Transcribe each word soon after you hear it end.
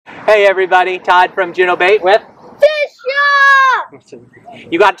Hey everybody, Todd from Juno Bait with Fish Up!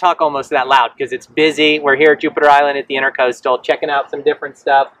 You got to talk almost that loud because it's busy. We're here at Jupiter Island at the Intercoastal, checking out some different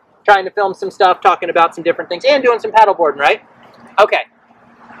stuff, trying to film some stuff, talking about some different things, and doing some paddleboarding, right? Okay,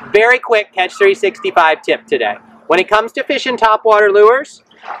 very quick Catch 365 tip today. When it comes to fishing topwater lures,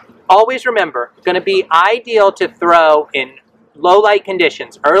 always remember, it's going to be ideal to throw in low light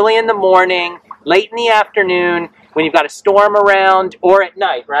conditions, early in the morning, late in the afternoon, when you've got a storm around, or at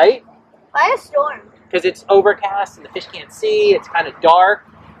night, right? Why a storm? Because it's overcast and the fish can't see, it's kind of dark.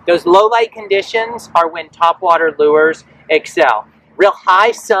 Those low light conditions are when topwater lures excel. Real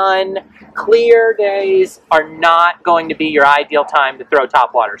high sun, clear days are not going to be your ideal time to throw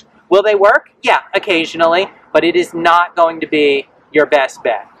topwaters. Will they work? Yeah, occasionally, but it is not going to be your best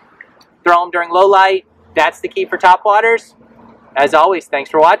bet. Throw them during low light. That's the key for topwaters. As always, thanks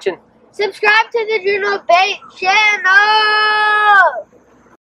for watching. Subscribe to the Juno Bait channel!